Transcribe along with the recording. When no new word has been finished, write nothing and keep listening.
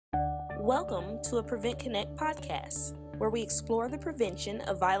Welcome to a Prevent Connect podcast, where we explore the prevention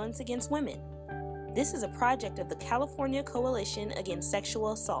of violence against women. This is a project of the California Coalition Against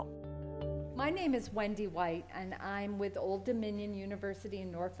Sexual Assault. My name is Wendi White, and I'm with Old Dominion University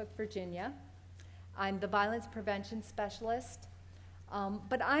in Norfolk, Virginia. I'm the violence prevention specialist,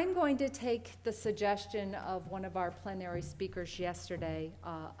 but I'm going to take the suggestion of one of our plenary speakers yesterday,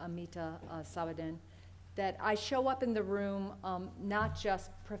 Amita Sawadin, that I show up in the room not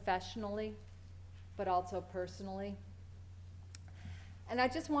just professionally, but also personally. And I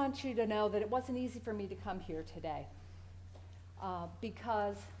just want you to know that it wasn't easy for me to come here today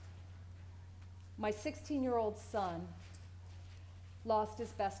because my 16-year-old son lost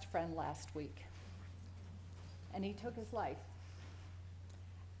his best friend last week, and he took his life.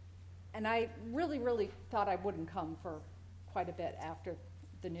 And I really thought I wouldn't come for quite a bit after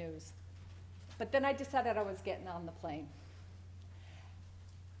the news. But then I decided I was getting on the plane.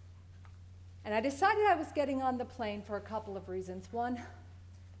 And I decided I was getting on the plane for a couple of reasons. One,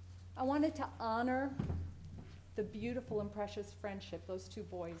 I wanted to honor the beautiful and precious friendship those two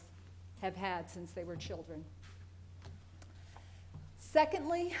boys have had since they were children.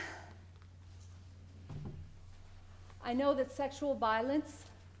 Secondly, I know that sexual violence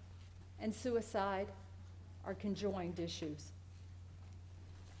and suicide are conjoined issues.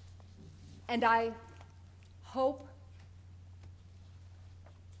 And I hope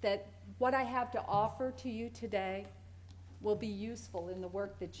that what I have to offer to you today will be useful in the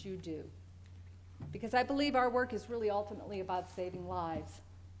work that you do. Because I believe our work is really ultimately about saving lives.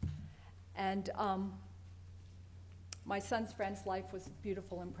 And my son's friend's life was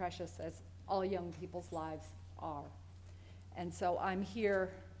beautiful and precious, as all young people's lives are. And so I'm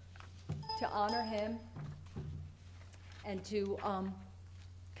here to honor him and to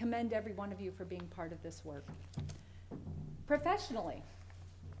commend every one of you for being part of this work. Professionally,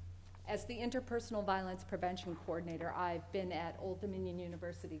 as the Interpersonal Violence Prevention Coordinator, I've been at Old Dominion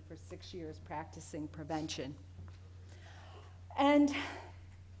University for 6 years practicing prevention. And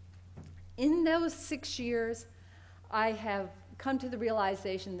in those 6 years, I have come to the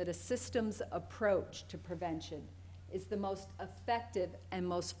realization that a systems approach to prevention is the most effective and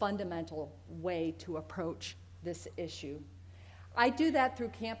most fundamental way to approach this issue. I do that through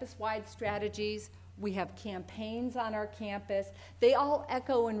campus-wide strategies. We have campaigns on our campus. They all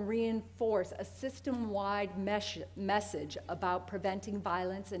echo and reinforce a system-wide message about preventing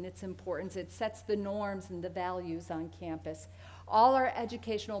violence and its importance. It sets the norms and the values on campus. All our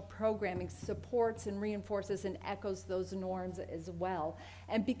educational programming supports and reinforces and echoes those norms as well.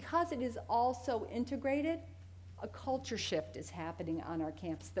 And because it is all so integrated, a culture shift is happening on our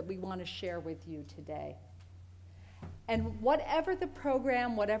campus that we want to share with you today. And whatever the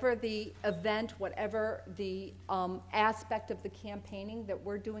program, whatever the event, whatever the aspect of the campaigning that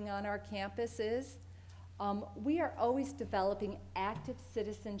we're doing on our campus is, we are always developing active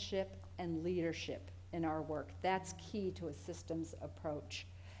citizenship and leadership in our work. That's key to a systems approach.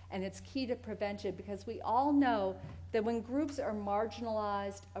 And it's key to prevention because we all know that when groups are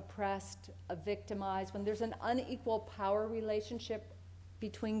marginalized, oppressed, victimized, when there's an unequal power relationship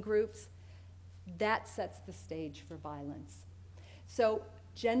between groups, that sets the stage for violence. So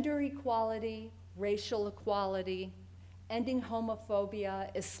gender equality, racial equality, ending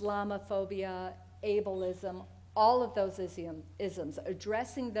homophobia, Islamophobia, ableism, all of those isms,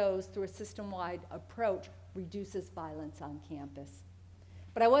 addressing those through a system-wide approach reduces violence on campus.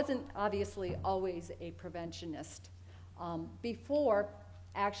 But I wasn't obviously always a preventionist. Before,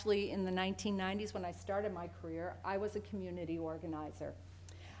 actually in the 1990s when I started my career, I was a community organizer.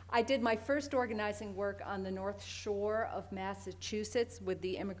 I did my first organizing work on the North Shore of Massachusetts with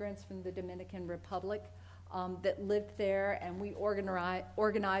the immigrants from the Dominican Republic that lived there, and we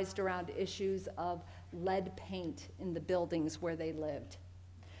organized around issues of lead paint in the buildings where they lived,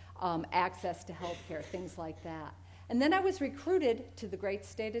 access to health care, things like that. And then I was recruited to the great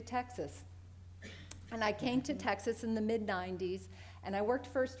state of Texas. And I came to Texas in the mid-90s, and I worked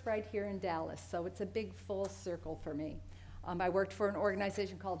first right here in Dallas, so it's a big full circle for me. I worked for an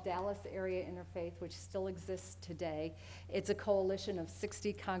organization called Dallas Area Interfaith, which still exists today. It's a coalition of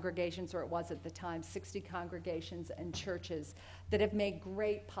 60 congregations, or it was at the time, 60 congregations and churches that have made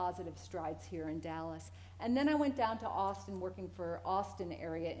great positive strides here in Dallas. And then I went down to Austin working for Austin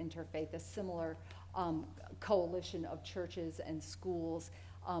Area Interfaith, a similar coalition of churches and schools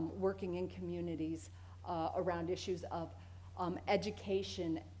working in communities around issues of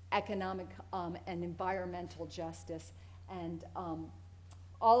education, economic and environmental justice. And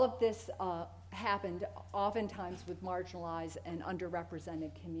all of this happened oftentimes with marginalized and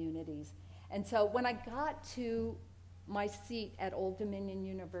underrepresented communities. And so when I got to my seat at Old Dominion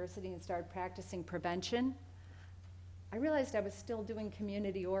University and started practicing prevention, I realized I was still doing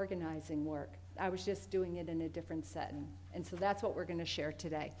community organizing work. I was just doing it in a different setting. And so that's what we're going to share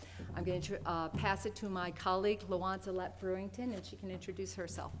today. I'm going to pass it to my colleague, Wanza Lett-Brewington, and she can introduce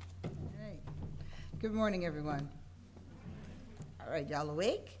herself. All right. Good morning, everyone. All right, y'all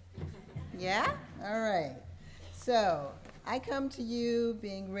awake? Yeah? All right. So I come to you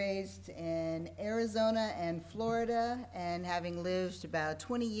being raised in Arizona and Florida and having lived about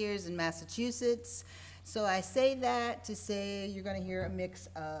 20 years in Massachusetts. So I say that to say you're going to hear a mix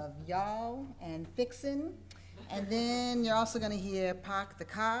of y'all and fixin', and then you're also going to hear park the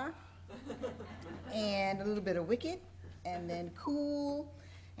car, and a little bit of wicked, and then cool,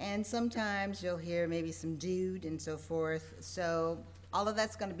 and sometimes you'll hear maybe some dude and so forth. So all of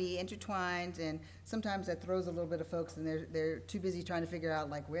that's going to be intertwined, and sometimes that throws a little bit of folks, and they're too busy trying to figure out,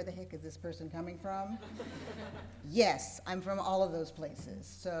 like, where the heck is this person coming from? Yes, I'm from all of those places,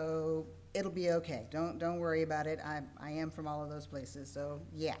 so it'll be okay. Don't worry about it. I am from all of those places, so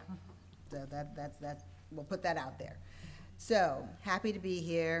yeah. So that's we'll put that out there. So happy to be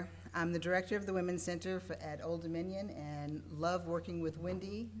here. I'm the director of the Women's Center at Old Dominion and love working with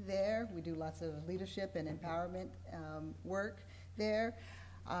Wendi there. We do lots of leadership and empowerment work there.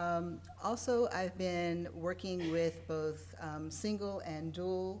 Also, I've been working with both single and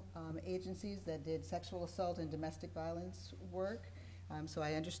dual agencies that did sexual assault and domestic violence work. So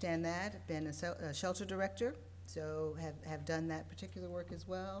I understand that. I've been a shelter director, so have done that particular work as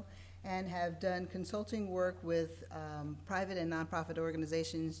well, and have done consulting work with private and nonprofit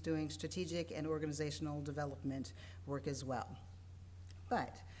organizations doing strategic and organizational development work as well.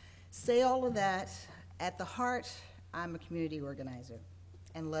 But say all of that, at the heart, I'm a community organizer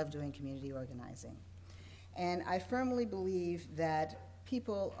and love doing community organizing. And I firmly believe that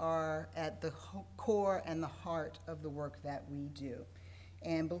people are at the core and the heart of the work that we do,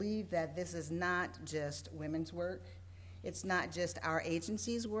 and believe that this is not just women's work. It's not just our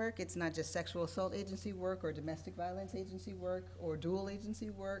agency's work. It's not just sexual assault agency work or domestic violence agency work or dual agency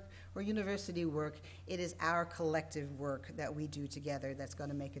work or university work. It is our collective work that we do together that's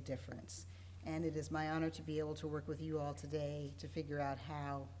going to make a difference. And it is my honor to be able to work with you all today to figure out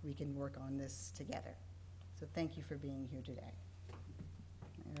how we can work on this together. So thank you for being here today.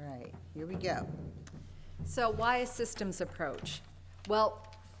 All right, here we go. So why a systems approach? Well,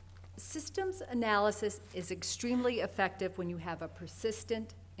 systems analysis is extremely effective when you have a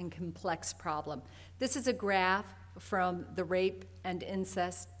persistent and complex problem. This is a graph from the Rape and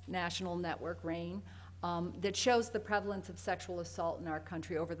Incest National Network, RAIN, that shows the prevalence of sexual assault in our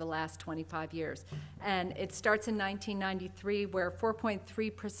country over the last 25 years. And it starts in 1993, where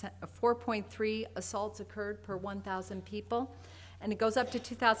 4.3 assaults occurred per 1,000 people. And it goes up to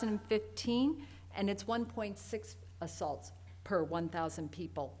 2015, and it's 1.6 assaults per 1,000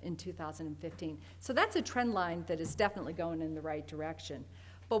 people in 2015. So that's a trend line that is definitely going in the right direction.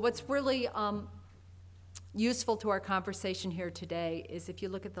 But what's really useful to our conversation here today is if you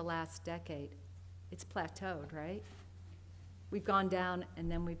look at the last decade, it's plateaued, right? We've gone down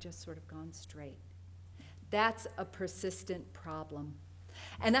and then we've just sort of gone straight. That's a persistent problem.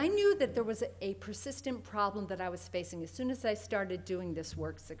 And I knew that there was a persistent problem that I was facing as soon as I started doing this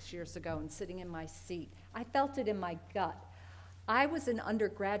work 6 years ago and sitting in my seat. I felt it in my gut. I was an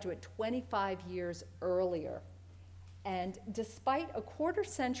undergraduate 25 years earlier, and despite a quarter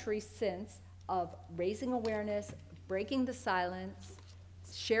century since of raising awareness, breaking the silence,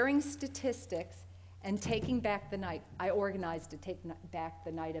 sharing statistics, and taking back the night. I organized a Take Back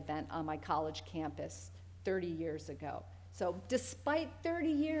the Night event on my college campus 30 years ago. So despite 30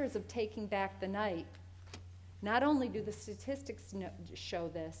 years of taking back the night, not only do the statistics show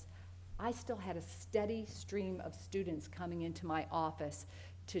this, I still had a steady stream of students coming into my office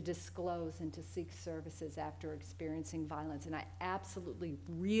to disclose and to seek services after experiencing violence. And I absolutely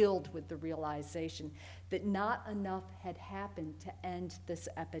reeled with the realization that not enough had happened to end this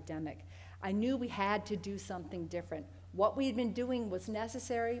epidemic. I knew we had to do something different. What we had been doing was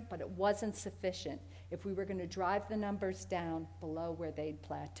necessary, but it wasn't sufficient if we were going to drive the numbers down below where they'd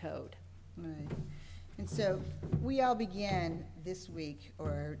plateaued. Right. And so we all began this week,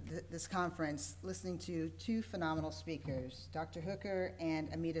 or this conference, listening to two phenomenal speakers, Dr. Hooker and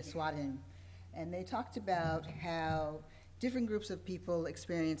Amita Swadin. And they talked about how different groups of people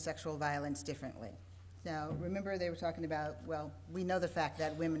experience sexual violence differently. Now, remember they were talking about, well, we know the fact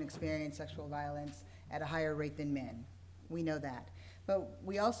that women experience sexual violence at a higher rate than men. We know that. But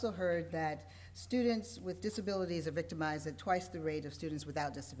we also heard that students with disabilities are victimized at twice the rate of students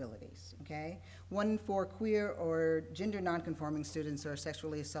without disabilities, okay? 1 in 4 queer or gender nonconforming students are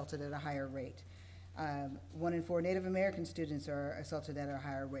sexually assaulted at a higher rate. 1 in 4 Native American students are assaulted at a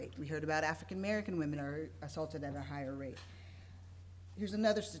higher rate. We heard about African American women are assaulted at a higher rate. Here's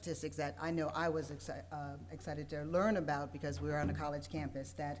another statistic that I know I was excited to learn about because we were on a college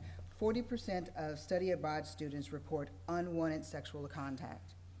campus, that 40% of study abroad students report unwanted sexual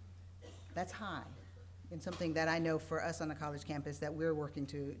contact. That's high, and something that I know for us on a college campus that we're working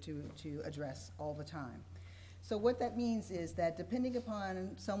to address all the time. So what that means is that depending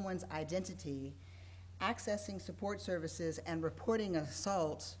upon someone's identity, accessing support services and reporting an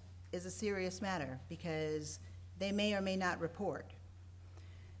assault is a serious matter because they may or may not report.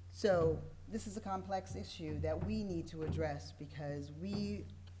 So this is a complex issue that we need to address because we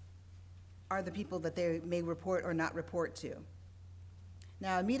are the people that they may report or not report to.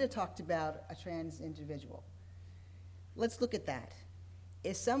 Now, Amita talked about a trans individual. Let's look at that.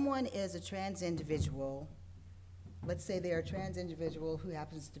 If someone is a trans individual, let's say they're a trans individual who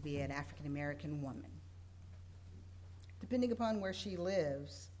happens to be an African American woman. Depending upon where she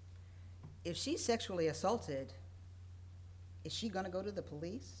lives, if she's sexually assaulted, is she gonna go to the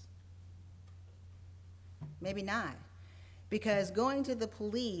police? Maybe not. Because going to the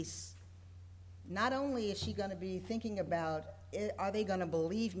police, not only is she gonna be thinking about, are they gonna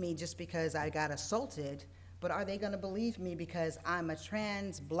believe me just because I got assaulted, but are they gonna believe me because I'm a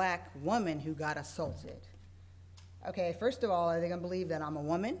trans black woman who got assaulted? Okay, first of all, are they gonna believe that I'm a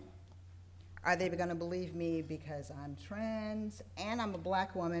woman? Are they gonna believe me because I'm trans and I'm a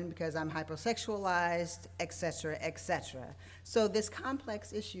black woman because I'm hypersexualized, et cetera, et cetera? So this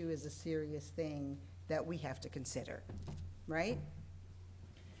complex issue is a serious thing that we have to consider, right?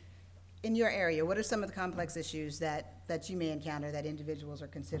 In your area, what are some of the complex issues that you may encounter that individuals are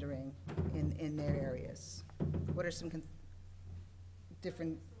considering in their areas? What are some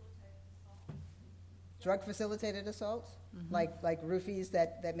different drug-facilitated assaults? Mm-hmm. Like roofies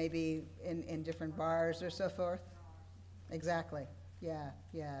that may be in different bars or so forth? Exactly, yeah.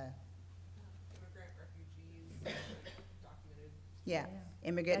 Immigrant refugees, documented. Yeah,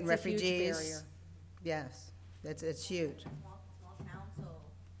 immigrant and That's refugees. a huge barrier. Yes, it's huge. Small town, so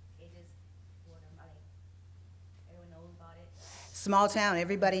it just, everyone knows about it. Small town,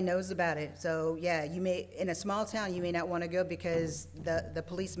 everybody knows about it. So yeah, in a small town, you may not want to go because the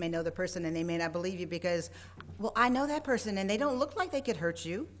police may know the person and they may not believe you because, well, I know that person and they don't look like they could hurt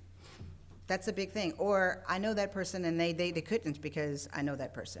you. That's a big thing. Or I know that person and they couldn't because I know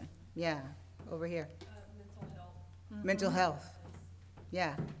that person. Yeah, over here. Mental health. Mm-hmm. Mental health.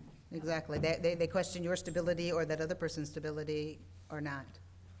 Yeah, exactly. They question your stability or that other person's stability or not.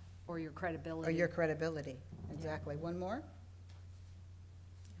 Or your credibility. Or your credibility, exactly. One more?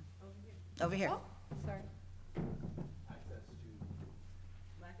 Over here. Oh, sorry. Access to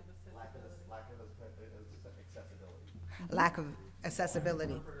lack of accessibility. Lack of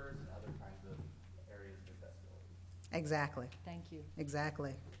accessibility. Interpreters and other kinds of areas of accessibility. Exactly, Thank you.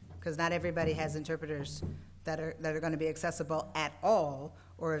 exactly. Because not everybody has interpreters that are going to be accessible at all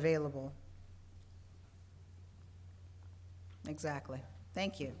or available. Exactly.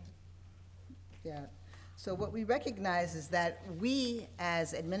 Thank you. Yeah. So what we recognize is that we,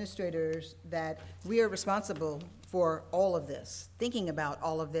 as administrators, that we are responsible for all of this, thinking about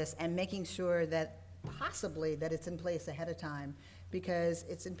all of this and making sure that possibly that it's in place ahead of time, because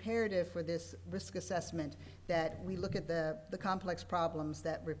it's imperative for this risk assessment that we look at the complex problems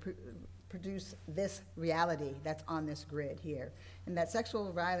that produce this reality that's on this grid here. And that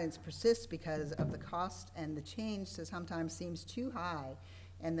sexual violence persists because of the cost and the change that sometimes seems too high,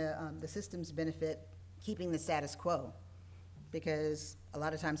 and the systems benefit keeping the status quo, because a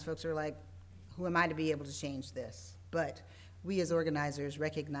lot of times folks are like, who am I to be able to change this? But we as organizers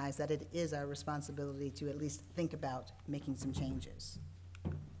recognize that it is our responsibility to at least think about making some changes.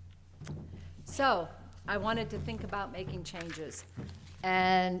 So I wanted to think about making changes.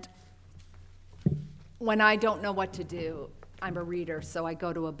 And when I don't know what to do, I'm a reader, so I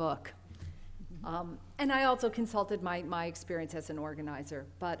go to a book. And I also consulted my experience as an organizer.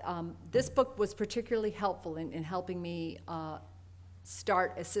 But this book was particularly helpful in helping me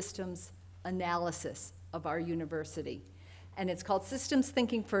start a systems analysis of our university. And it's called Systems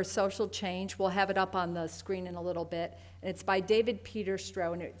Thinking for Social Change. We'll have it up on the screen in a little bit. And it's by David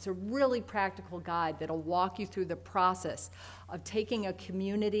Peterstrow, and it's a really practical guide that'll walk you through the process of taking a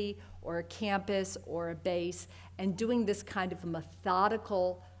community or a campus or a base and doing this kind of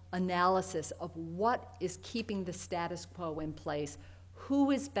methodical analysis of what is keeping the status quo in place,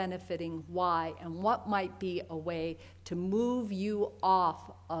 who is benefiting, why, and what might be a way to move you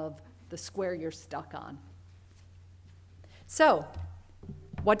off of the square you're stuck on. So,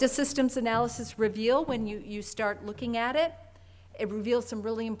 what does systems analysis reveal when you start looking at it? it reveals some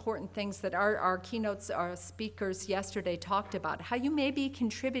really important things that our keynotes, our speakers yesterday talked about, how you may be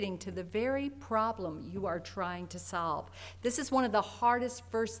contributing to the very problem you are trying to solve. This is one of the hardest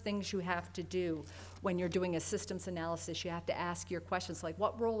first things you have to do when you're doing a systems analysis. You have to ask your questions like,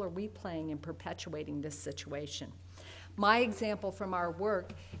 what role are we playing in perpetuating this situation? My example from our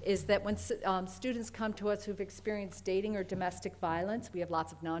work is that when students come to us who've experienced dating or domestic violence, we have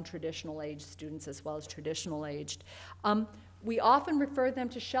lots of non-traditional aged students as well as traditional aged, we often refer them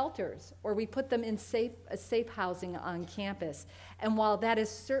to shelters, or we put them in safe housing on campus. And while that is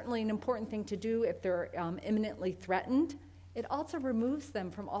certainly an important thing to do if they're imminently threatened, it also removes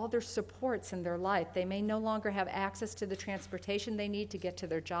them from all their supports in their life. They may no longer have access to the transportation they need to get to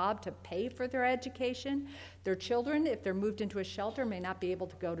their job, to pay for their education. Their children, if they're moved into a shelter, may not be able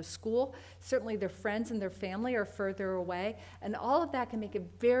to go to school. Certainly their friends and their family are further away. And all of that can make it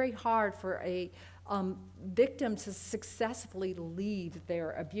very hard for a victim to successfully leave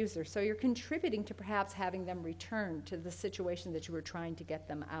their abuser. So you're contributing to perhaps having them return to the situation that you were trying to get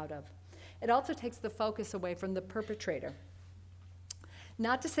them out of. It also takes the focus away from the perpetrator.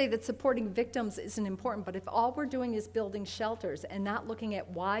 Not to say that supporting victims isn't important, but if all we're doing is building shelters and not looking at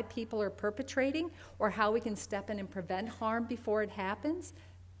why people are perpetrating or how we can step in and prevent harm before it happens,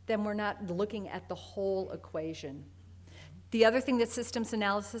 then we're not looking at the whole equation. The other thing that systems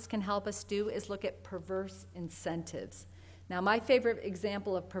analysis can help us do is look at perverse incentives. Now, my favorite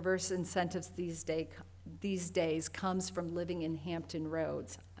example of perverse incentives these days comes from living in Hampton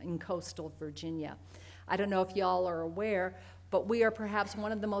Roads in coastal Virginia. I don't know if y'all are aware, but we are perhaps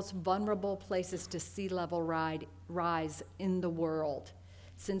one of the most vulnerable places to sea level rise in the world.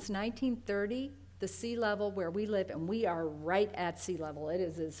 Since 1930, the sea level where we live, and we are right at sea level, it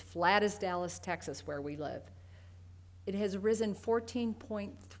is as flat as Dallas, Texas, where we live. It has risen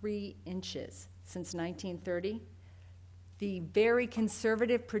 14.3 inches since 1930. The very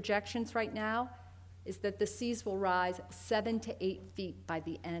conservative projections right now is that the seas will rise 7 to 8 feet by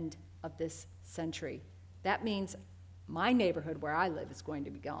the end of this century. That means my neighborhood where I live is going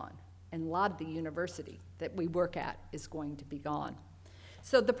to be gone, and a lot of the university that we work at is going to be gone.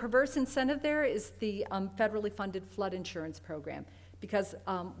 So the perverse incentive there is the federally funded flood insurance program, because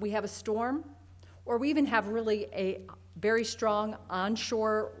we have a storm, or we even have really a very strong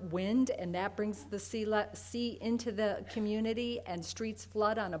onshore wind, and that brings the sea into the community, and streets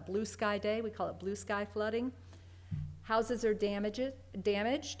flood on a blue sky day. We call it blue sky flooding. Houses are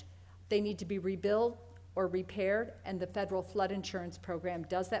damaged. They need to be rebuilt or repaired, and the federal flood insurance program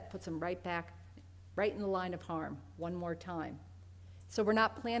does that, puts them right back, right in the line of harm one more time. So we're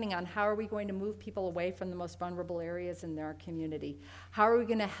not planning on how are we going to move people away from the most vulnerable areas in their community. How are we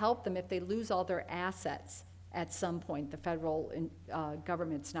going to help them if they lose all their assets at some point? The federal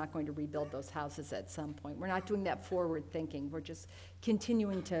government's not going to rebuild those houses at some point. We're not doing that forward thinking. We're just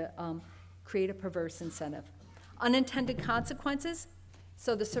continuing to create a perverse incentive. Unintended consequences.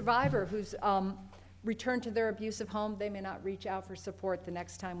 So the survivor who's returned to their abusive home, they may not reach out for support the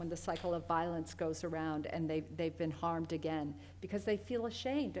next time when the cycle of violence goes around and they've been harmed again because they feel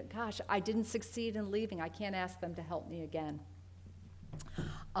ashamed. Gosh, I didn't succeed in leaving. I can't ask them to help me again.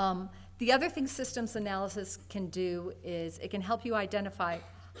 The other thing systems analysis can do is it can help you identify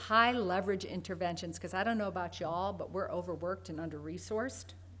high leverage interventions, because I don't know about y'all, but we're overworked and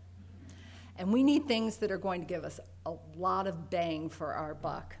under-resourced. And we need things that are going to give us a lot of bang for our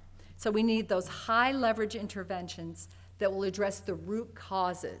buck. So we need those high leverage interventions that will address the root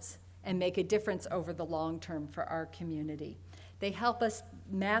causes and make a difference over the long term for our community. They help us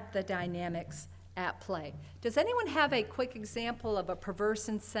map the dynamics at play. Does anyone have a quick example of a perverse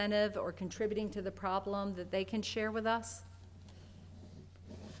incentive or contributing to the problem that they can share with us?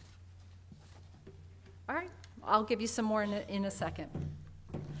 All right, I'll give you some more in a second.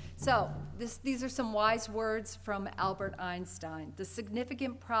 So these are some wise words from Albert Einstein. The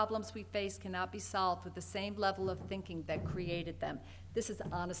significant problems we face cannot be solved with the same level of thinking that created them. This is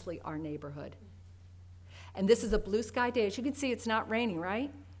honestly our neighborhood. And this is a blue sky day. As you can see, it's not raining,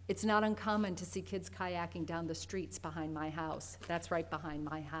 right? It's not uncommon to see kids kayaking down the streets behind my house. That's right behind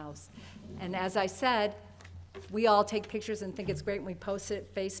my house. And as I said, we all take pictures and think it's great when we post it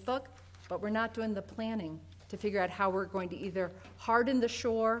at Facebook, but we're not doing the planning to figure out how we're going to either harden the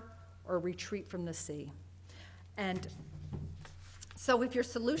shore or retreat from the sea. And so if your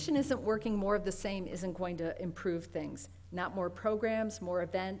solution isn't working, more of the same isn't going to improve things. Not more programs, more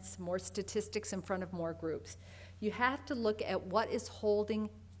events, more statistics in front of more groups. You have to look at what is holding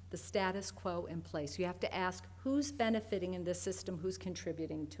the status quo in place. You have to ask who's benefiting in this system, who's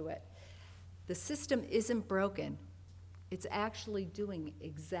contributing to it. The system isn't broken. It's actually doing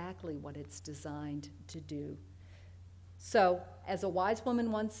exactly what it's designed to do. So, as a wise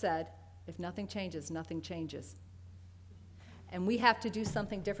woman once said, if nothing changes, nothing changes. And we have to do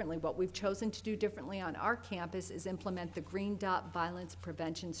something differently. What we've chosen to do differently on our campus is implement the Green Dot Violence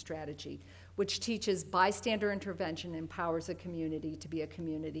Prevention Strategy, which teaches bystander intervention and empowers a community to be a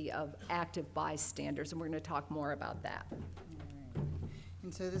community of active bystanders. And we're going to talk more about that. All right.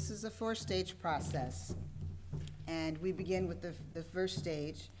 And so this is a 4-stage process. And we begin with the first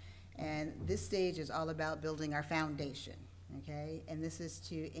stage. And this stage is all about building our foundation. Okay, and this is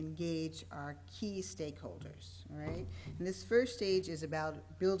to engage our key stakeholders, all right? And this first stage is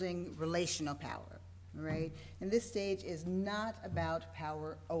about building relational power, all right? And this stage is not about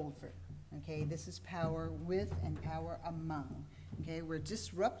power over, okay? This is power with and power among, okay? We're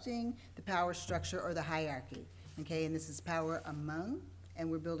disrupting the power structure or the hierarchy, okay? And this is power among,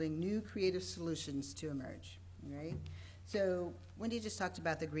 and we're building new creative solutions to emerge, all right? So Wendi just talked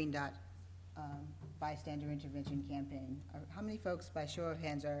about the Green Dot bystander intervention campaign. How many folks, by show of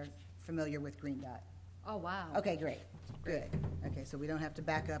hands, are familiar with Green Dot? Oh, wow. Okay, great, good. Okay, so we don't have to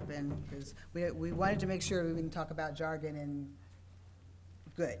back up because we wanted to make sure we didn't talk about jargon and,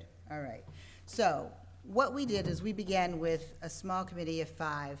 good, all right. So what we did is we began with a small committee of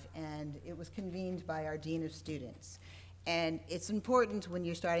 5, and it was convened by our Dean of Students. And it's important when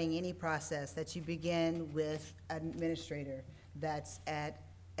you're starting any process that you begin with an administrator that's at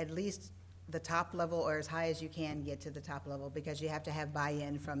least the top level or as high as you can get to the top level, because you have to have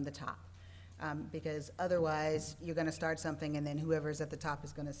buy-in from the top. Because otherwise, you're going to start something and then whoever's at the top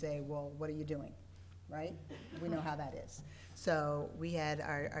is going to say, well, what are you doing, right? We know how that is. So we had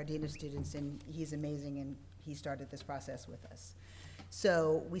our Dean of Students, and he's amazing, and he started this process with us.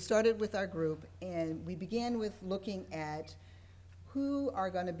 So we started with our group, and we began with looking at who are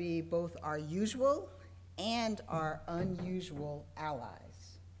going to be both our usual and our unusual allies.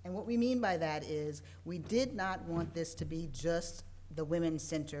 And what we mean by that is we did not want this to be just the Women's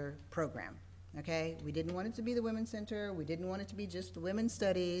Center program, okay? We didn't want it to be the Women's Center. We didn't want it to be just Women's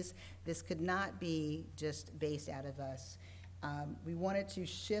Studies. This could not be just based out of us. We wanted to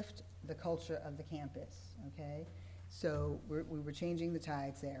shift the culture of the campus, okay? So we were changing the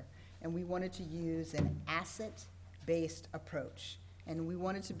tides there. And we wanted to use an asset-based approach. And we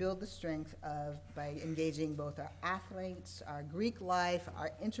wanted to build the strength by engaging both our athletes, our Greek life,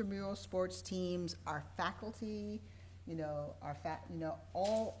 our intramural sports teams, our faculty,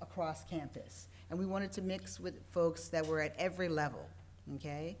 all across campus. And we wanted to mix with folks that were at every level,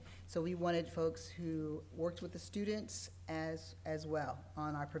 okay? So we wanted folks who worked with the students as well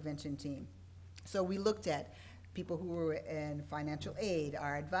on our prevention team. So we looked at people who were in financial aid,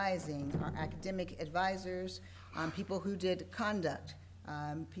 our advising, our academic advisors, people who did conduct,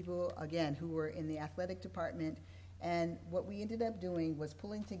 people, again, who were in the athletic department. And what we ended up doing was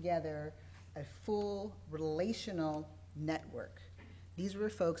pulling together a full relational network. These were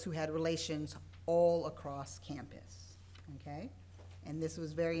folks who had relations all across campus, okay? And this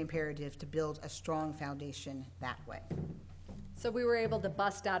was very imperative to build a strong foundation that way. So we were able to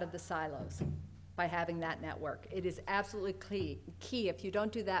bust out of the silos by having that network. It is absolutely key. If you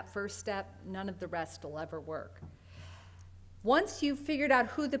don't do that first step, none of the rest will ever work. Once you've figured out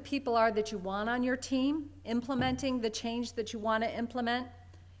who the people are that you want on your team, implementing the change that you want to implement,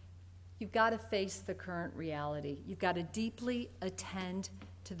 you've got to face the current reality. You've got to deeply attend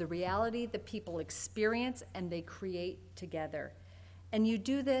to the reality that people experience and they create together. And you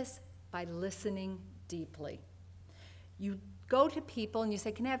do this by listening deeply. You go to people and you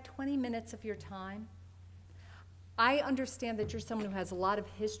say, can I have 20 minutes of your time? I understand that you're someone who has a lot of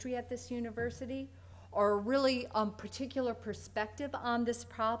history at this university or a really particular perspective on this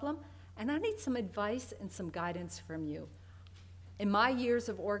problem, and I need some advice and some guidance from you. In my years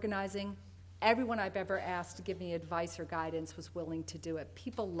of organizing, everyone I've ever asked to give me advice or guidance was willing to do it.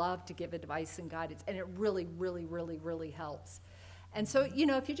 People love to give advice and guidance, and it really, really, really, really helps. And so,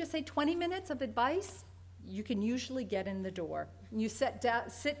 if you just say 20 minutes of advice, you can usually get in the door. You sit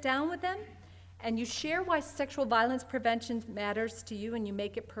down with them, and you share why sexual violence prevention matters to you, and you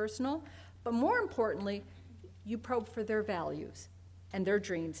make it personal. But more importantly, you probe for their values and their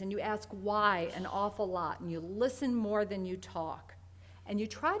dreams, and you ask why an awful lot, and you listen more than you talk. And you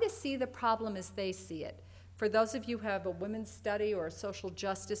try to see the problem as they see it. For those of you who have a women's study or a social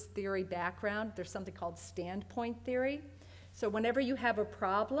justice theory background, there's something called standpoint theory. So whenever you have a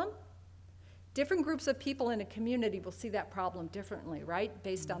problem, different groups of people in a community will see that problem differently, right?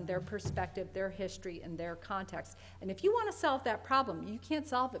 Based on their perspective, their history, and their context. And if you want to solve that problem, you can't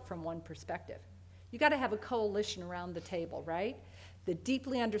solve it from one perspective. You got to have a coalition around the table, right? that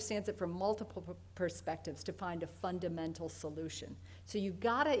deeply understands it from multiple perspectives to find a fundamental solution. So you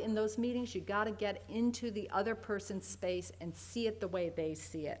gotta, in those meetings, you gotta get into the other person's space and see it the way they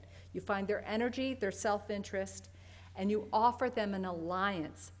see it. You find their energy, their self-interest, and you offer them an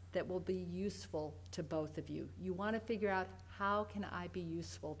alliance that will be useful to both of you. You wanna figure out, how can I be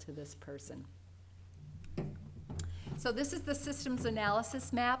useful to this person? So this is the systems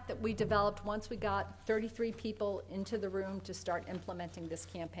analysis map that we developed once we got 33 people into the room to start implementing this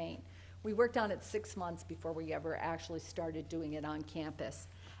campaign. We worked on it 6 months before we ever actually started doing it on campus.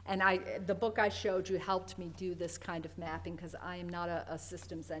 And the book I showed you helped me do this kind of mapping because I am not a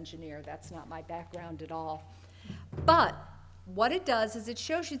systems engineer. That's not my background at all. But what it does is it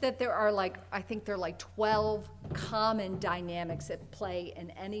shows you that there are I think there are 12 common dynamics at play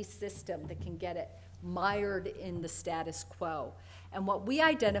in any system that can get it mired in the status quo. And what we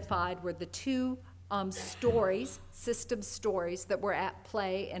identified were the two system stories that were at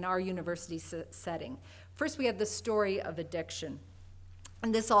play in our university setting. First, we had the story of addiction.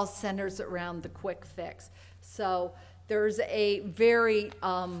 And this all centers around the quick fix. So there's a very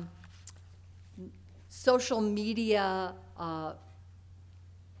social media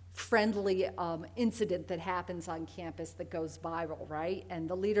friendly incident that happens on campus that goes viral, right? And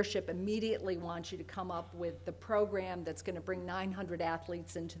the leadership immediately wants you to come up with the program that's going to bring 900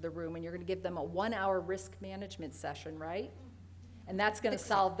 athletes into the room, and you're going to give them a 1-hour risk management session, right? And that's going to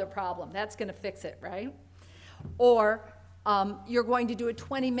solve the problem. That's going to fix it, right? Or you're going to do a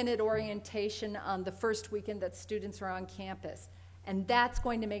 20-minute orientation on the first weekend that students are on campus. And that's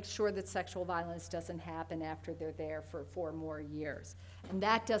going to make sure that sexual violence doesn't happen after they're there for 4 more years. And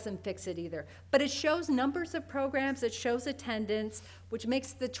that doesn't fix it either. But it shows numbers of programs, it shows attendance, which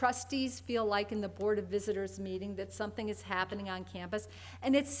makes the trustees feel like in the Board of Visitors meeting that something is happening on campus.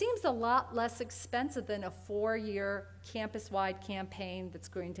 And it seems a lot less expensive than a 4-year campus-wide campaign that's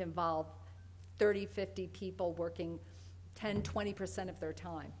going to involve 30, 50 people working 10, 20% of their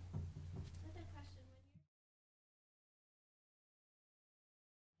time.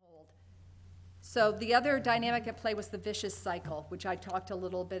 So the other dynamic at play was the vicious cycle, which I talked a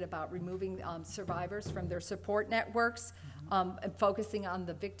little bit about, removing survivors from their support networks, and focusing on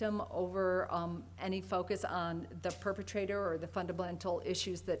the victim over any focus on the perpetrator or the fundamental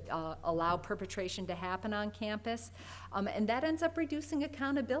issues that allow perpetration to happen on campus. And that ends up reducing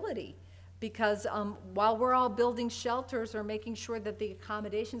accountability. Because while we're all building shelters or making sure that the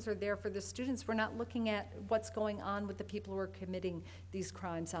accommodations are there for the students, we're not looking at what's going on with the people who are committing these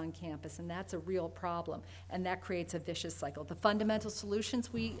crimes on campus, and that's a real problem, and that creates a vicious cycle. The fundamental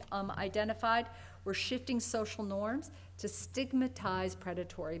solutions we identified were shifting social norms to stigmatize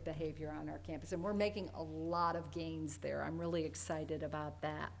predatory behavior on our campus, and we're making a lot of gains there. I'm really excited about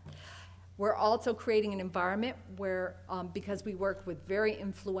that. We're also creating an environment where, because we work with very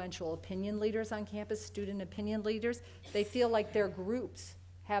influential opinion leaders on campus, student opinion leaders, they feel like their groups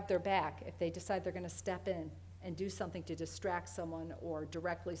have their back if they decide they're going to step in and do something to distract someone or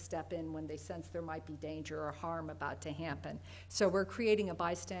directly step in when they sense there might be danger or harm about to happen. So we're creating a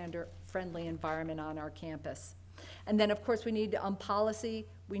bystander-friendly environment on our campus. And then, of course, we need policy,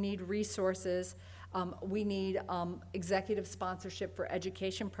 we need resources, we need executive sponsorship for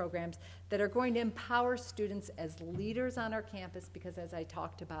education programs that are going to empower students as leaders on our campus, because as I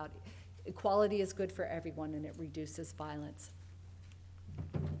talked about, equality is good for everyone and it reduces violence.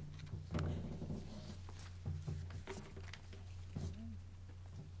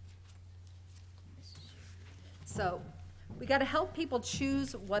 So we got to help people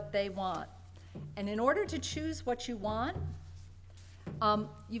choose what they want. And in order to choose what you want,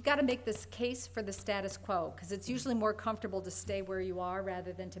 you've got to make this case for the status quo, because it's usually more comfortable to stay where you are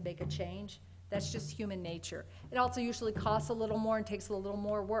rather than to make a change. That's just human nature. It also usually costs a little more and takes a little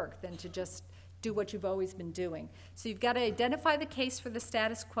more work than to just do what you've always been doing. So you've got to identify the case for the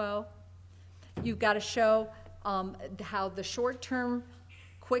status quo. You've got to show how the short-term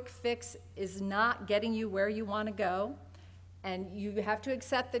quick fix is not getting you where you want to go. And you have to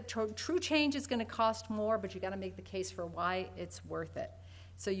accept that true change is going to cost more, but you got to make the case for why it's worth it.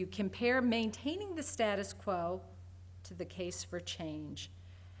 So you compare maintaining the status quo to the case for change.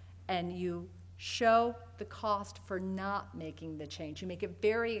 And you show the cost for not making the change. You make it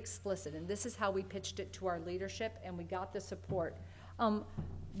very explicit. And this is how we pitched it to our leadership, and we got the support.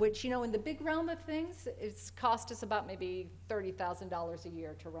 Which, you know, in the big realm of things, it's cost us about maybe $30,000 a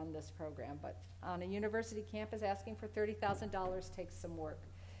year to run this program. But on a university campus, asking for $30,000 takes some work.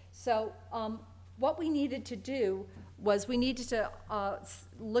 So what we needed to do was we needed to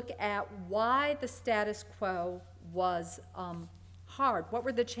look at why the status quo was hard. What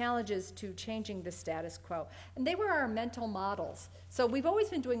were the challenges to changing the status quo? And they were our mental models. So we've always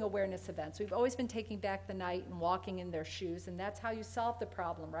been doing awareness events. We've always been taking back the night and walking in their shoes, and that's how you solve the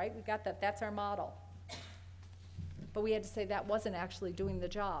problem, right? We got that. That's our model. But we had to say that wasn't actually doing the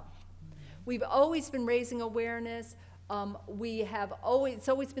job. We've always been raising awareness. It's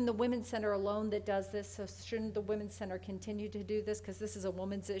always been the Women's Center alone that does this, so shouldn't the Women's Center continue to do this because this is a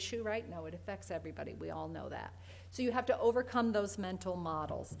woman's issue, right? No, it affects everybody. We all know that. So you have to overcome those mental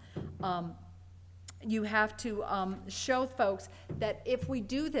models. You have to show folks that if we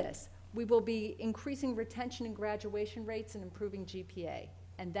do this, we will be increasing retention and graduation rates and improving GPA,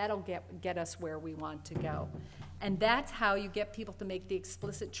 and that'll get us where we want to go. And that's how you get people to make the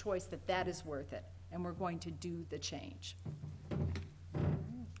explicit choice that that is worth it, and we're going to do the change.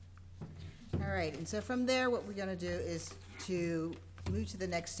 All right, and so from there, what we're going to do is to move to the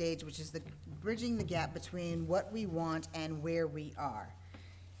next stage, which is bridging the gap between what we want and where we are.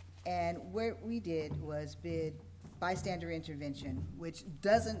 And what we did was bid bystander intervention, which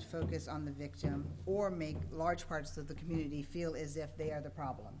doesn't focus on the victim or make large parts of the community feel as if they are the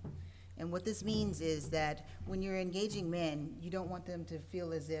problem. And what this means is that when you're engaging men, you don't want them to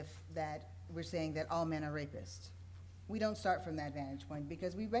feel as if that we're saying that all men are rapists. We don't start from that vantage point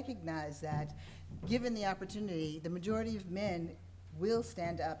because we recognize that given the opportunity, the majority of men will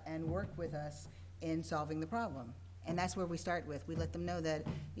stand up and work with us in solving the problem. And that's where we start with. We let them know that,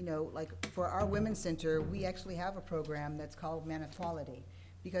 you know, like for our Women's Center, we actually have a program that's called Man Equality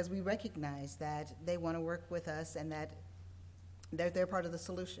because we recognize that they want to work with us and that they're part of the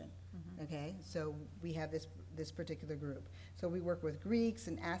solution. Okay, so we have this particular group. So we work with Greeks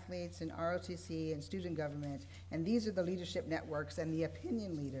and athletes and ROTC and student government, and these are the leadership networks and the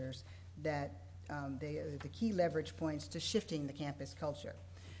opinion leaders that they are the key leverage points to shifting the campus culture.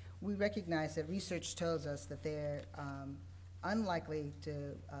 We recognize that research tells us that they're unlikely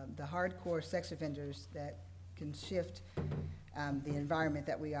to, the hardcore sex offenders that can shift the environment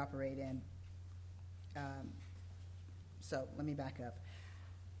that we operate in. So let me back up.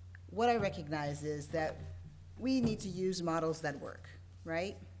 What I recognize is that we need to use models that work,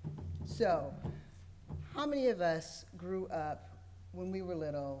 right? So how many of us grew up when we were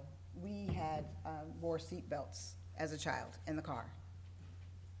little, we had wore seat belts as a child in the car?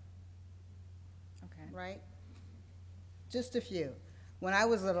 Okay. Right? Just a few. When I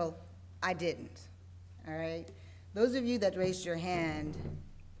was little, I didn't, all right? Those of you that raised your hand,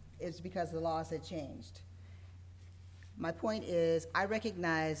 it's because the laws had changed. My point is, I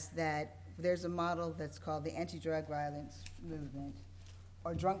recognize that there's a model that's called the anti-drug violence movement,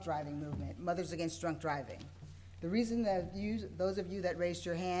 or drunk driving movement, Mothers Against Drunk Driving. The reason that those of you that raised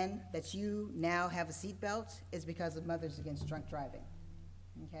your hand, that you now have a seatbelt, is because of Mothers Against Drunk Driving,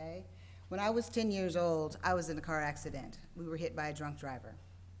 okay? When I was 10 years old, I was in a car accident. We were hit by a drunk driver.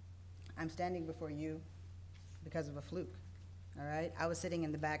 I'm standing before you because of a fluke, all right? I was sitting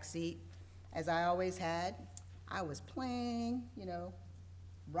in the back seat, as I always had. I was playing, you know,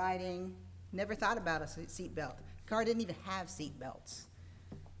 riding, never thought about a seat belt. The car didn't even have seat belts.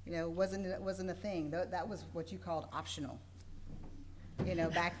 You know, it wasn't a thing. That was what you called optional, you know,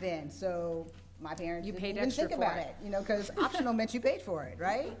 back then. So my parents didn't even think about it, you know, because optional meant you paid for it,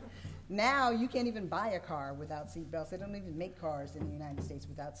 right? Now you can't even buy a car without seat belts. They don't even make cars in the United States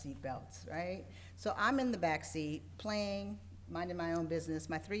without seat belts, right? So I'm in the back seat playing, minding my own business.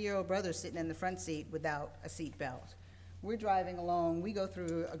 My 3-year-old brother's sitting in the front seat without a seat belt. We're driving along. We go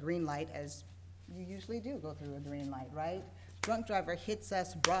through a green light, as you usually do go through a green light, right? Drunk driver hits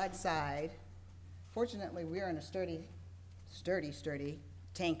us broadside. Fortunately, we're in a sturdy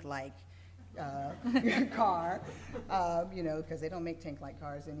tank-like car, you know, because they don't make tank-like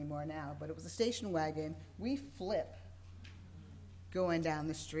cars anymore now. But it was a station wagon. We flip going down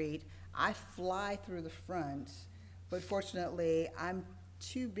the street. I fly through the front. But fortunately, I'm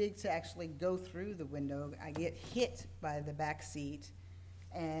too big to actually go through the window. I get hit by the back seat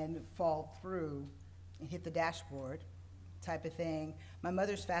and fall through and hit the dashboard type of thing. My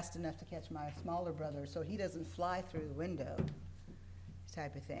mother's fast enough to catch my smaller brother so he doesn't fly through the window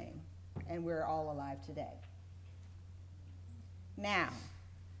type of thing. And we're all alive today. Now,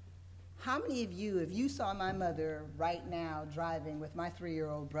 how many of you, if you saw my mother right now driving with my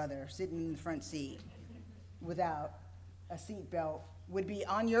 3-year-old brother sitting in the front seat without a seatbelt, would be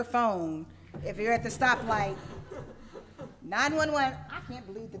on your phone if you're at the stoplight, 911, I can't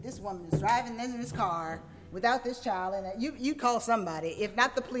believe that this woman is driving in this car without this child in it. You call somebody. If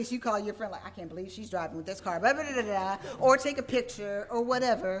not the police, you call your friend, like, I can't believe she's driving with this car, blah, blah, blah, blah, or take a picture or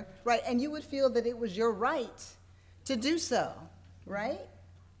whatever, right? And you would feel that it was your right to do so, right?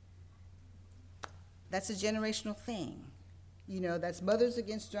 That's a generational thing. That's Mothers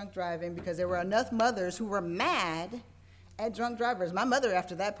Against Drunk Driving, because there were enough mothers who were mad at drunk drivers. My mother,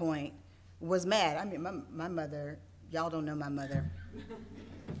 after that point, was mad. I mean, my mother, y'all don't know my mother.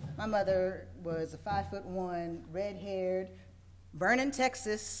 My mother was a 5'1", red-haired, Vernon,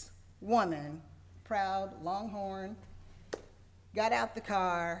 Texas woman, proud, Longhorn, got out the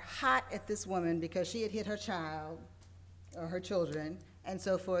car, hot at this woman because she had hit her child, or her children, and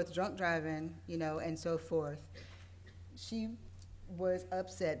so forth, drunk driving, and so forth. She was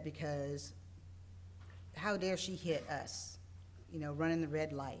upset because how dare she hit us, running the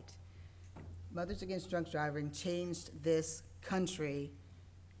red light. Mothers Against Drunk Driving changed this country,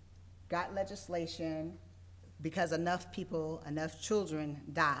 got legislation because enough people, enough children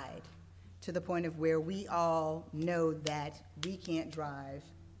died, to the point of where we all know that we can't drive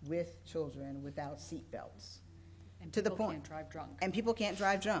with children without seatbelts. And to the people point. can't drive drunk. And people can't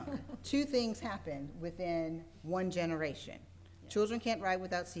drive drunk. Two things happened within one generation. Children can't ride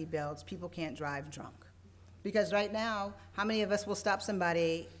without seatbelts, people can't drive drunk. Because right now, how many of us will stop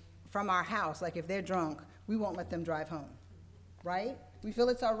somebody from our house, like if they're drunk, we won't let them drive home, right? We feel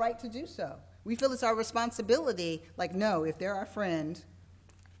it's our right to do so. We feel it's our responsibility, like no, if they're our friend,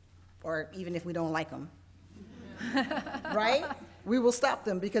 or even if we don't like them, right? We will stop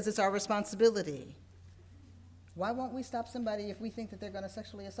them because it's our responsibility. Why won't we stop somebody if we think that they're going to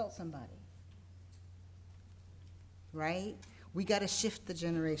sexually assault somebody? Right? We got to shift the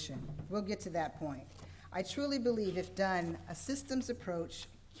generation. We'll get to that point. I truly believe if done, a systems approach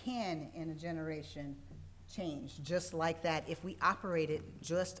can, in a generation, change just like that. If we operate it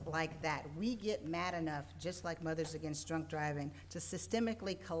just like that, we get mad enough, just like Mothers Against Drunk Driving, to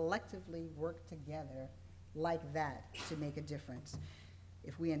systemically, collectively work together like that to make a difference.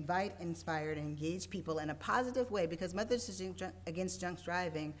 If we invite, inspire, and engage people in a positive way, because Mothers Against Drunk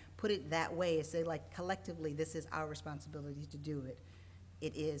Driving put it that way, is say, like, collectively, this is our responsibility to do it.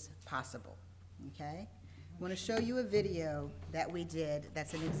 It is possible, okay? I want to show you a video that we did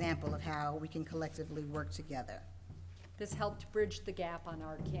that's an example of how we can collectively work together. This helped bridge the gap on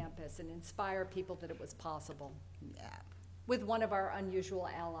our campus and inspire people that it was possible. Yeah. With one of our unusual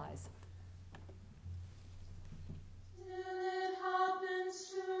allies. It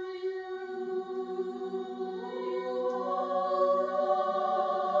happens to you.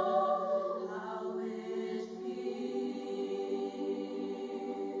 How it feels.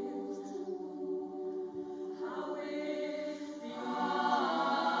 How it feels.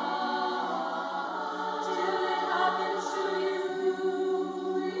 Till it happens to you.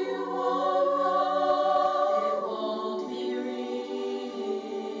 You won't know. It won't be real.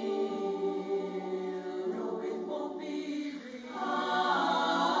 No, it won't be real. How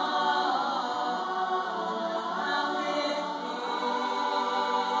it feels.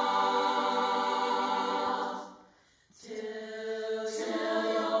 Till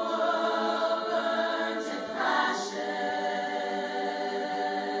your world burns in crashes.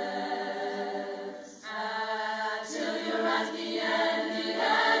 Till you're at the end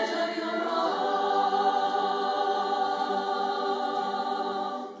of your rope.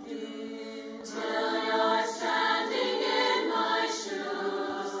 Till you're standing in my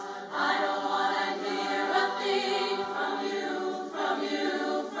shoes. I don't wanna hear a thing from you, from you,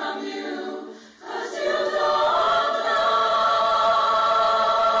 from you. 'Cause you don't know.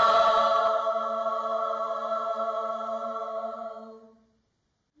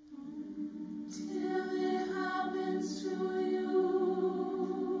 Till it happens to you,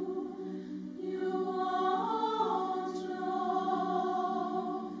 you won't know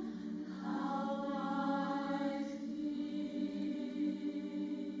how I feel.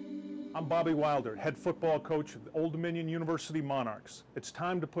 I'm Bobby Wilder, head football coach of the Old Dominion University Monarchs. It's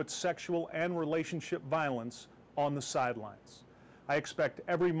time to put sexual and relationship violence on the sidelines. I expect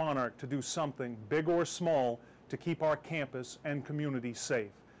every Monarch to do something, big or small, to keep our campus and community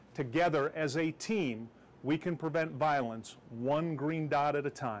safe. Together as a team, we can prevent violence one green dot at a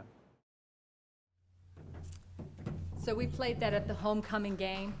time. So we played that at the homecoming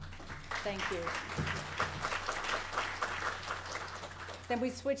game. Thank you. Then we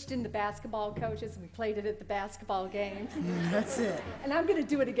switched into basketball coaches and we played it at the basketball games. That's it. And I'm gonna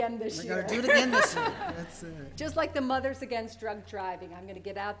do it again this We're year. going to do it again this year. That's it. Just like the Mothers Against Drunk Driving, I'm gonna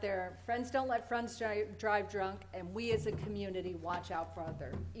get out there. Friends don't let friends drive drunk, and we as a community watch out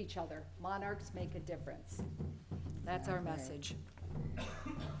for each other. Monarchs make a difference. That's our message.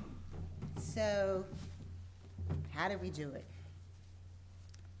 So, how did we do it?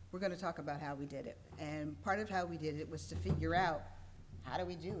 We're going to talk about how we did it. And part of how we did it was to figure out, how do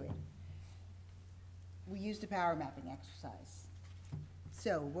we do it? We used a power mapping exercise.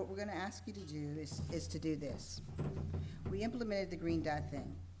 So what we're gonna ask you to do is to do this. We implemented the green dot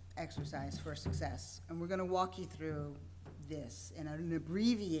thing, exercise for success, and we're gonna walk you through this in an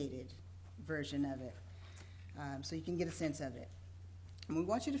abbreviated version of it, so you can get a sense of it. And we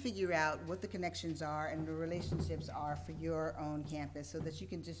want you to figure out what the connections are and the relationships are for your own campus so that you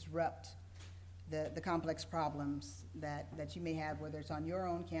can disrupt the complex problems that you may have, whether it's on your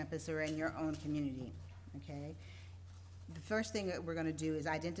own campus or in your own community, okay? The first thing that we're gonna do is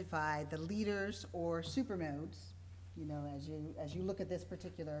identify the leaders or supernodes, you know, as you look at this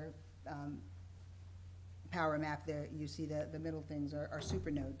particular power map there, you see the middle things are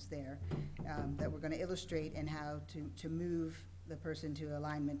supernodes there that we're gonna illustrate and how to move the person to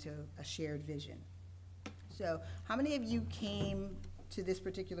alignment to a shared vision. So how many of you came to this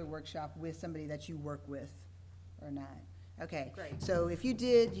particular workshop with somebody that you work with or not? Okay. Great. So if you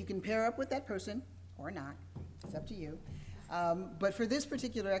did, you can pair up with that person or not. It's up to you. But for this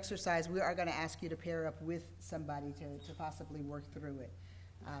particular exercise, we are gonna ask you to pair up with somebody to possibly work through it.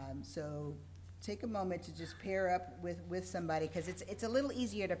 So take a moment to just pair up with somebody, because it's a little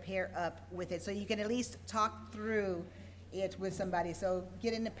easier to pair up with it, so you can at least talk through it with somebody. So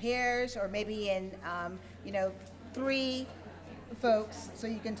get into pairs, or maybe in, 3 folks, so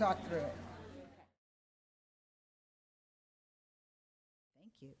you can talk through it.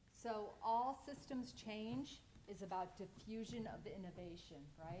 Thank you. So all systems change is about diffusion of innovation,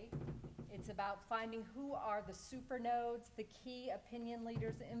 right? It's about finding who are the supernodes, the key opinion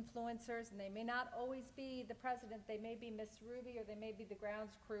leaders, influencers, and they may not always be the president, they may be Miss Ruby, or they may be the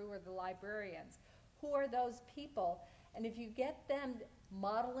grounds crew or the librarians. Who are those people? And if you get them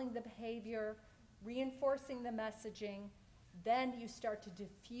modeling the behavior, reinforcing the messaging, then you start to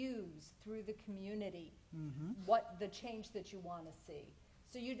diffuse through the community what the change that you want to see.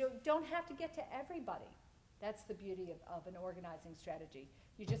 So you don't have to get to everybody. That's the beauty of an organizing strategy.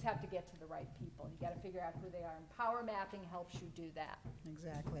 You just have to get to the right people. You got to figure out who they are, and power mapping helps you do that.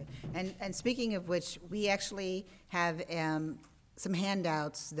 Exactly. And speaking of which, we actually have some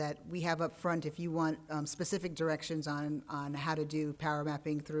handouts that we have up front if you want specific directions on how to do power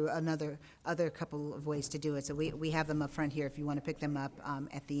mapping through other couple of ways to do it. So we have them up front here if you want to pick them up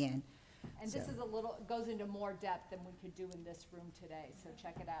at the end. And this is goes into more depth than we could do in this room today, so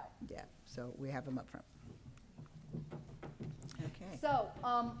check it out. Yeah, so we have them up front. Okay. So,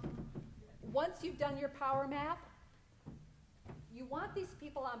 once you've done your power map, you want these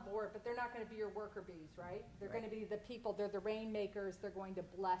people on board, but they're not going to be your worker bees, right? They're going to be the people, they're the rainmakers, they're going to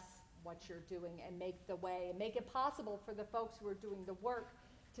bless what you're doing and make the way, and make it possible for the folks who are doing the work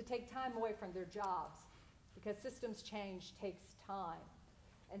to take time away from their jobs, because systems change takes time.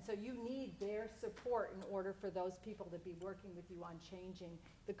 And so you need their support in order for those people to be working with you on changing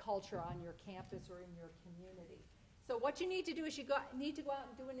the culture on your campus or in your community. So what you need to do is need to go out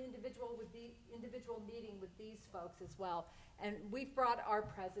and do an individual meeting with these folks as well. And we've brought our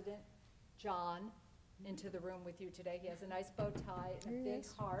president, John, into the room with you today. He has a nice bow tie and a big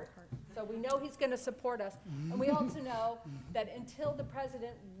heart. So we know he's going to support us. And we also know that until the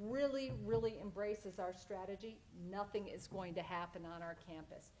president really, really embraces our strategy, nothing is going to happen on our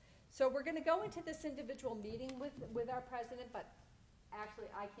campus. So we're going to go into this individual meeting with our president, but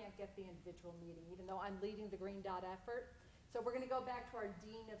actually I can't get the individual meeting, even though I'm leading the Green Dot effort. So we're going to go back to our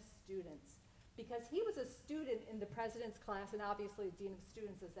Dean of Students, because he was a student in the president's class, and obviously the Dean of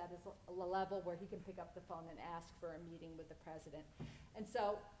Students is at a level where he can pick up the phone and ask for a meeting with the president. And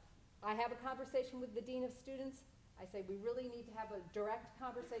so I have a conversation with the Dean of Students. I say we really need to have a direct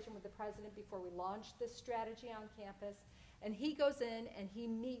conversation with the president before we launch this strategy on campus. And he goes in and he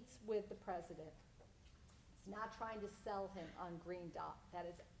meets with the president. He's not trying to sell him on Green Dot. That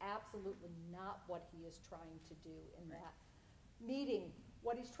is absolutely not what he is trying to do in that meeting.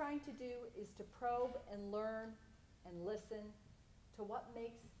 What he's trying to do is to probe and learn and listen to what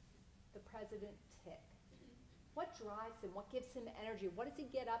makes the president tick. What drives him? What gives him energy? What does he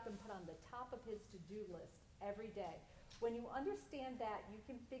get up and put on the top of his to-do list every day? When you understand that, you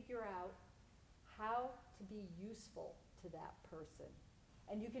can figure out how to be useful to that person.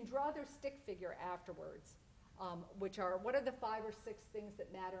 And you can draw their stick figure afterwards, which are, what are the 5 or 6 things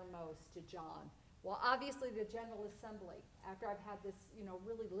that matter most to John? Well, obviously the General Assembly, after I've had this,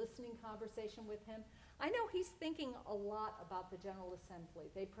 really listening conversation with him, I know he's thinking a lot about the General Assembly.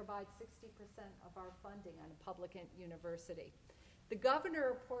 They provide 60% of our funding on a public university. The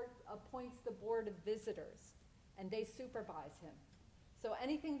governor appoints the Board of Visitors, and they supervise him. So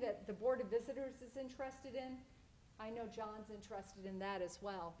anything that the Board of Visitors is interested in, I know John's interested in that as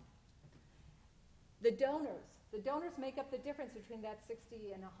well. The donors make up the difference between that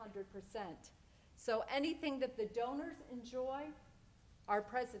 60 and 100%. So anything that the donors enjoy, our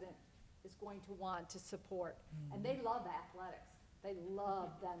president is going to want to support. And they love athletics. They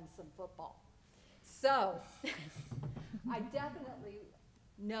love them some football. So I definitely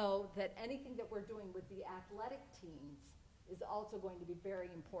know that anything that we're doing with the athletic teams is also going to be very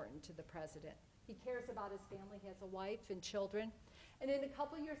important to the president. He cares about his family. He has a wife and children. And in a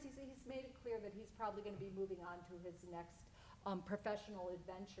couple of years, he's made it clear that he's probably going to be moving on to his next professional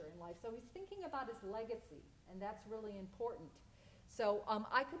adventure in life. So he's thinking about his legacy, and that's really important. So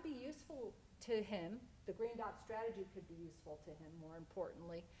I could be useful to him. The Green Dot strategy could be useful to him, more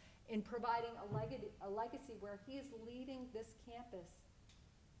importantly, in providing a legacy where he is leading this campus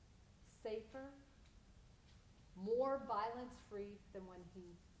safer, more violence-free than when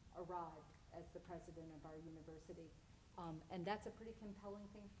he arrived as the president of our university. And that's a pretty compelling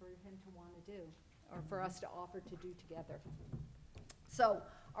thing for him to want to do, or for us to offer to do together. So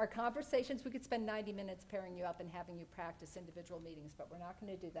our conversations, we could spend 90 minutes pairing you up and having you practice individual meetings, but we're not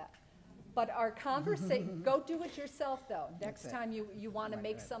going to do that. But our conversation, go do it yourself though. Next time you want to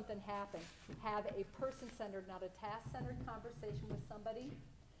make something happen, have a person-centered, not a task-centered conversation with somebody.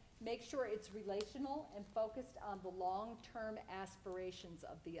 Make sure it's relational and focused on the long-term aspirations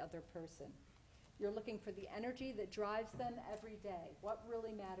of the other person. You're looking for the energy that drives them every day, what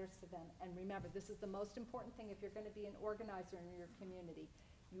really matters to them. And remember, this is the most important thing if you're going to be an organizer in your community.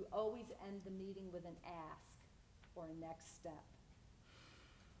 You always end the meeting with an ask or a next step.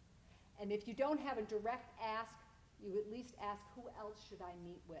 And if you don't have a direct ask, you at least ask, who else should I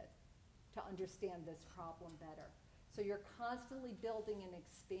meet with to understand this problem better? So you're constantly building and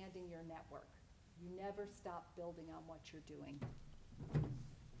expanding your network. You never stop building on what you're doing.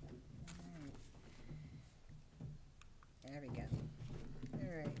 There we go.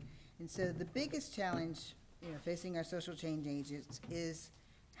 All right. And so the biggest challenge, facing our social change agents is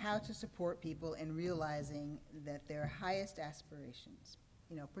how to support people in realizing that their highest aspirations,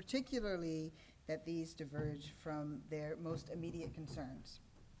 particularly that these diverge from their most immediate concerns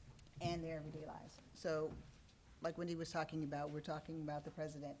and their everyday lives. So, like Wendy was talking about, we're talking about the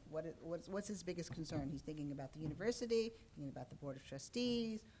president. What's his biggest concern? He's thinking about the university, thinking about the board of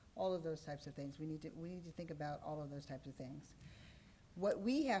trustees, all of those types of things. We need to think about all of those types of things. What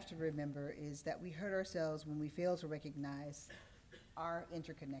we have to remember is that we hurt ourselves when we fail to recognize our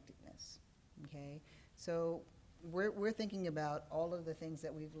interconnectedness, okay? So we're thinking about all of the things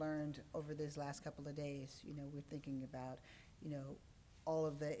that we've learned over these last couple of days. We're thinking about, all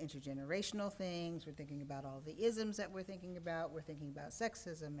of the intergenerational things. We're thinking about all the isms that we're thinking about. We're thinking about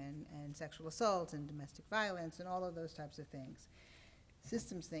sexism and sexual assault and domestic violence and all of those types of things.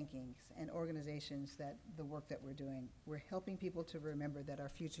 Systems thinking and organizations, that the work that we're doing, we're helping people to remember that our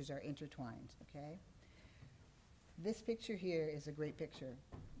futures are intertwined, okay? This picture here is a great picture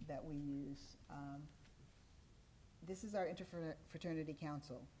that we use. This is our Interfraternity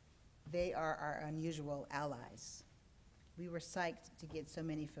Council. They are our unusual allies. We were psyched to get so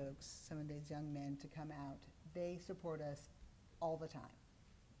many folks, some of these young men, to come out. They support us all the time.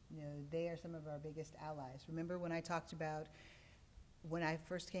 They are some of our biggest allies. Remember when I talked about when I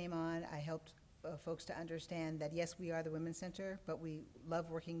first came on, I helped folks to understand that, yes, we are the Women's Center, but we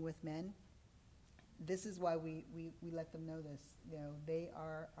love working with men. This is why we let them know this. They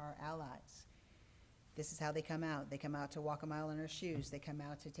are our allies. This is how they come out. They come out to walk a mile in our shoes. They come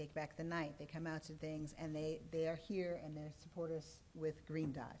out to take back the night. They come out to things, and they are here, and they support us with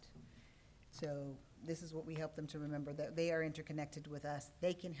Green Dot. So this is what we help them to remember, that they are interconnected with us.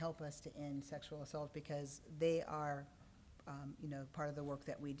 They can help us to end sexual assault because they are part of the work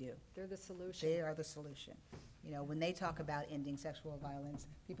that we do. They're the solution. They are the solution. When they talk about ending sexual violence,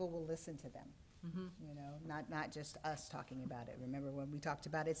 people will listen to them. Not just us talking about it. Remember when we talked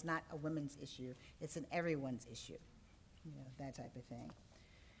about it's not a women's issue, it's an everyone's issue, that type of thing.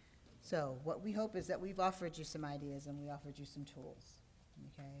 So what we hope is that we've offered you some ideas and we offered you some tools,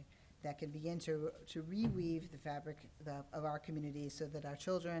 okay, that can begin to reweave the fabric of our community so that our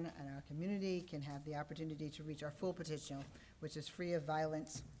children and our community can have the opportunity to reach our full potential, which is free of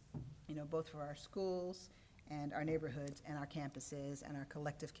violence, both for our schools and our neighborhoods and our campuses and our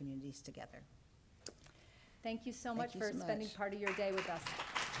collective communities together. Thank you so much for spending part of your day with us.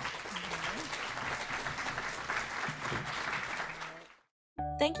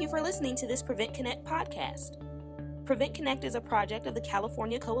 Thank you for listening to this Prevent Connect podcast. Prevent Connect is a project of the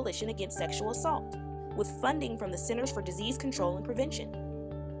California Coalition Against Sexual Assault, with funding from the Centers for Disease Control and Prevention.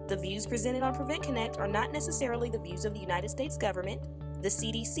 The views presented on Prevent Connect are not necessarily the views of the United States government, the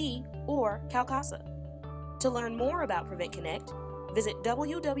CDC, or CalCASA. To learn more about Prevent Connect, visit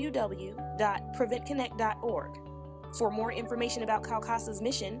www.preventconnect.org. For more information about CalCASA's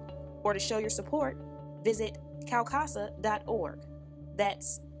mission, or to show your support, visit calcasa.org.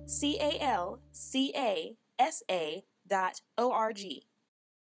 That's CALCASA.org.